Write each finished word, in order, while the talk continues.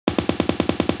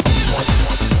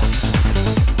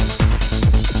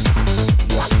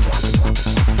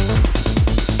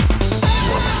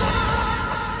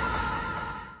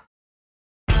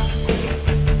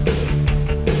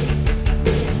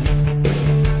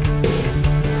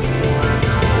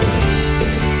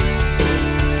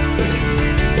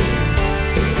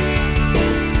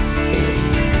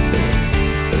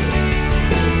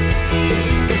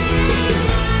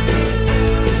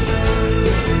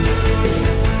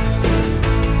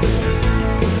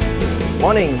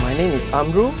Morning, my name is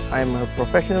Amru. I'm a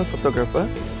professional photographer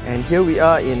and here we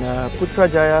are in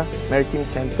Putrajaya Maritime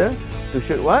Centre to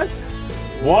shoot what?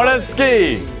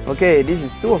 Waterski! Okay, this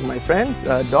is two of my friends,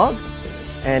 Dog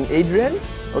and Adrian.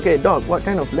 Okay, Dog, what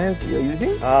kind of lens you're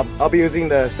using? I'll be using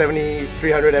the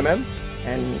 70-300mm.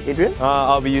 And Adrian?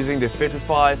 I'll be using the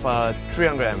 55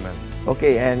 300mm.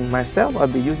 Okay, and myself, I'll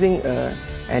be using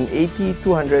an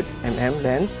 80-200mm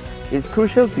lens. It's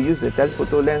crucial to use the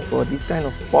telephoto lens for this kind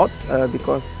of spots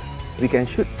because we can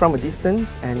shoot from a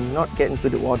distance and not get into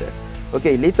the water.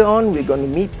 Okay, later on we're going to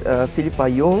meet Philippa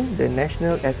Yoong, the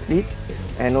national athlete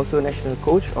and also national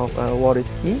coach of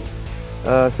Waterski.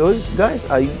 So guys,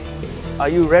 are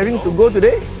you raring to go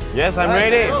today? Yes, I'm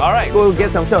ready. All right. Go get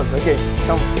some shots. Okay,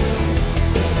 come.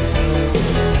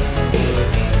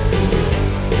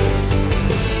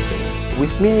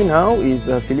 With me now is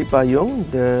Philippa Yoong,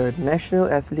 the national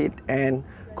athlete and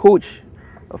coach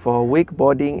for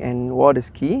wakeboarding and water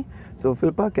ski. So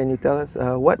Philippa, can you tell us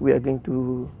what we are going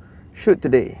to shoot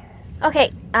today?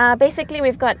 Okay, basically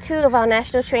we've got two of our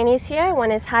national trainees here.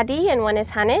 One is Hadi and one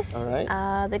is Hannes. All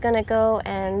right. They're gonna go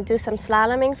and do some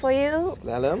slaloming for you.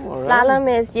 Slalom, all right.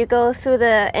 Slalom is you go through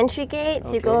the entry gates,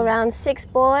 Okay. you go around 6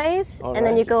 buoys, All and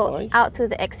then right, you go 6 buoys. out through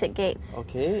the exit gates.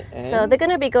 Okay. And So they're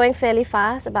gonna be going fairly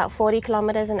fast, about 40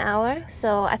 kilometers an hour.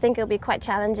 So I think it'll be quite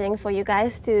challenging for you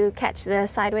guys to catch the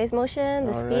sideways motion,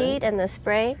 the All speed, right. and the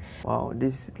spray. wow,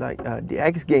 this is like the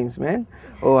X Games, man.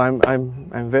 Oh,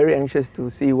 I'm very anxious to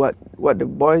see what the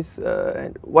boys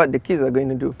and what the kids are going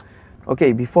to do.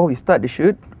 Okay, before we start the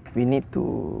shoot, we need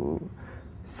to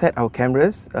set our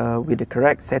cameras with the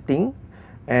correct setting,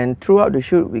 and throughout the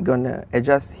shoot we're gonna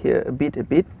adjust here a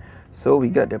bit so we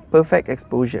got the perfect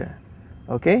exposure.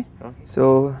 Okay,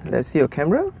 so let's see your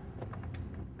camera.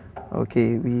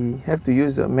 Okay, we have to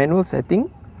use a manual setting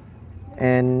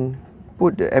and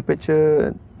put the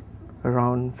aperture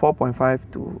around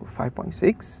 4.5 to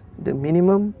 5.6, the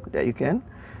minimum that you can,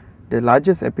 the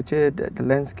largest aperture that the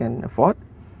lens can afford,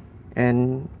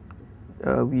 and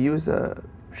we use a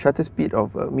shutter speed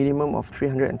of a minimum of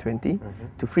 320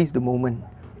 to freeze the moment.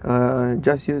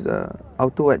 Just use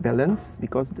auto white balance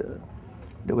because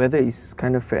the weather is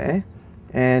kind of fair,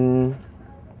 and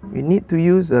we need to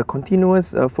use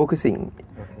continuous focusing.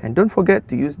 And don't forget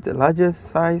to use the largest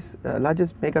size,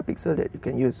 largest megapixel that you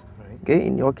can use. Okay,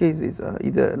 in your case it's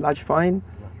either large fine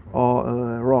or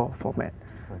a raw format.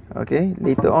 Okay,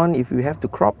 later on if we have to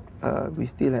crop, we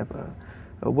still have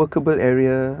a workable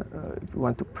area if we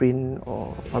want to print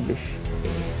or publish.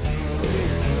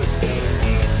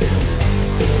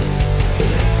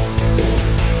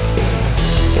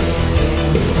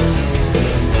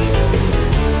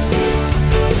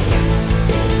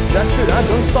 Just shoot,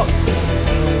 don't stop.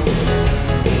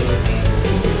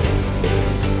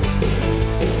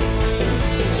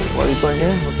 What we got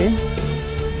here, okay?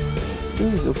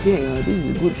 This is okay, this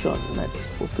is a good shot. Let's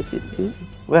focus it a bit.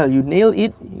 Well, you nail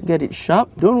it, you get it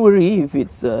sharp. Don't worry if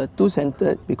it's too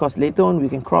centered because later on we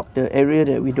can crop the area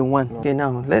that we don't want. Okay,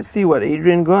 now let's see what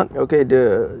Adrian got. Okay,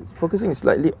 the focusing is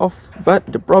slightly off, but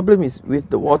the problem is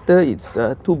with the water, it's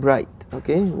too bright.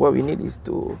 Okay, what we need is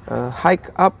to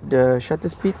hike up the shutter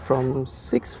speed from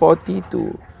 640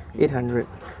 to 800.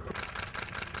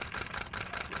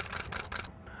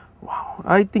 Wow,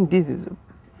 I think this is a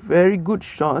very good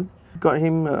shot. Got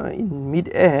him in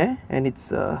mid-air and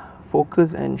it's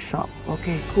focused and sharp.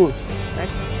 Okay, cool.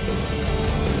 Next.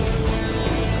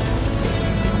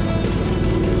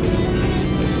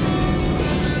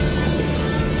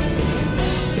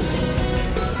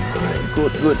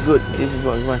 Good. This is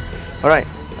what we want. Alright,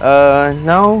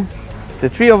 now the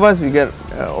three of us, we get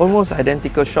almost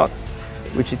identical shots,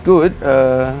 which is good,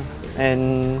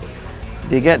 and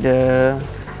they get the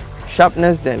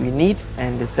sharpness that we need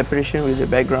and the separation with the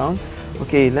background.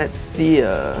 Okay, let's see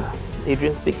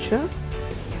Adrian's picture.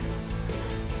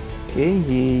 Okay,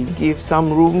 he gives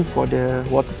some room for the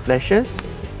water splashes,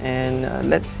 and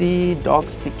let's see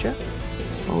Dog's picture.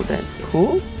 Oh, that's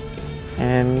cool.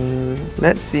 And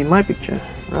let's see my picture.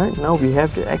 Right, now we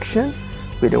have the action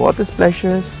with the water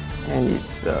splashes and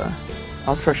it's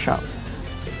ultra sharp.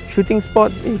 Shooting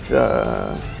spots is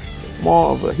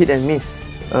more of a hit and miss.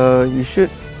 You shoot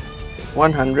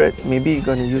 100, maybe you're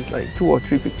going to use like 2 or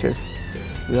 3 pictures.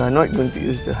 We are not going to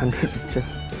use the 100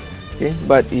 pictures. Okay,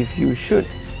 but if you shoot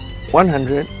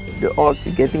 100, the odds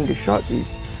of getting the shot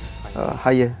is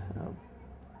higher.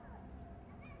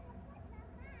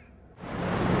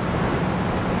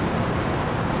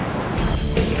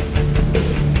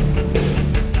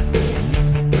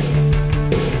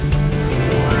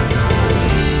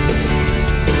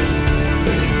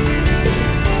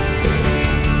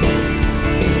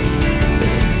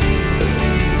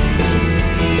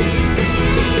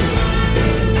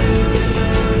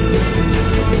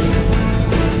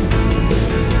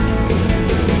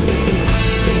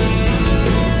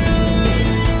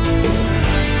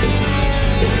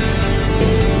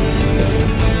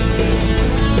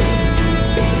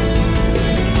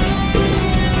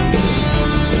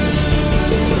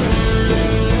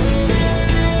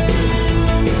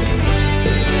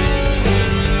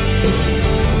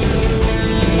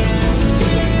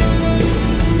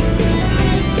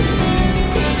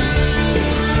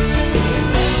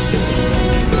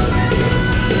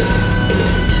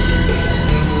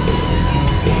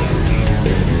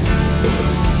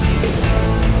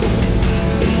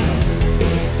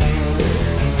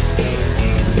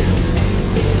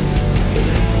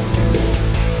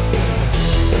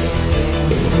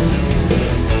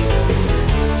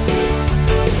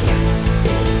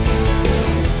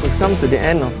 the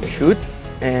end of the shoot,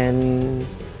 and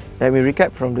let me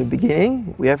recap from the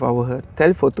beginning. We have our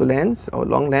telephoto lens, our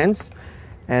long lens,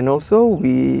 and also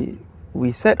we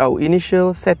set our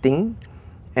initial setting,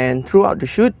 and throughout the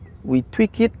shoot we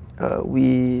tweak it.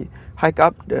 We hike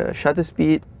up the shutter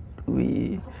speed,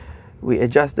 we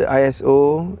adjust the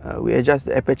ISO, we adjust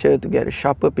the aperture to get a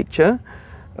sharper picture.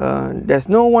 There's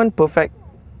no one perfect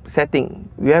setting.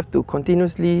 We have to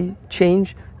continuously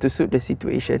change to suit the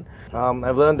situation.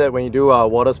 I've learned that when you do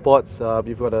water sports,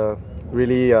 you've got to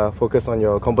really focus on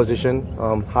your composition,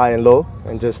 high and low,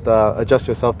 and just adjust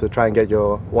yourself to try and get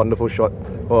your wonderful shot,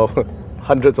 or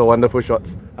hundreds of wonderful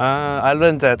shots. I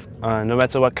learned that no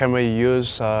matter what camera you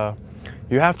use,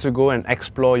 you have to go and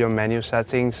explore your menu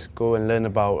settings, go and learn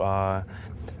about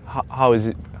how is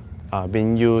it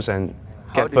being used, and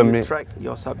how do you track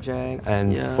your subjects,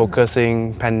 and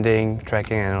focusing, pending,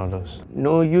 tracking, and all those.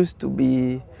 No use to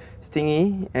be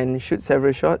stingy and shoot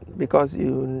several shots, because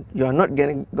you are not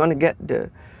gonna get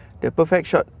the perfect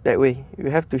shot that way. You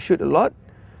have to shoot a lot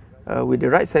with the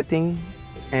right setting,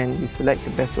 and you select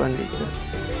the best one later.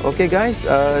 Okay guys,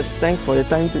 thanks for your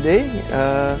time today,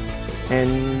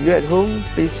 and you at home,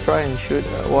 please try and shoot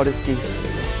water ski.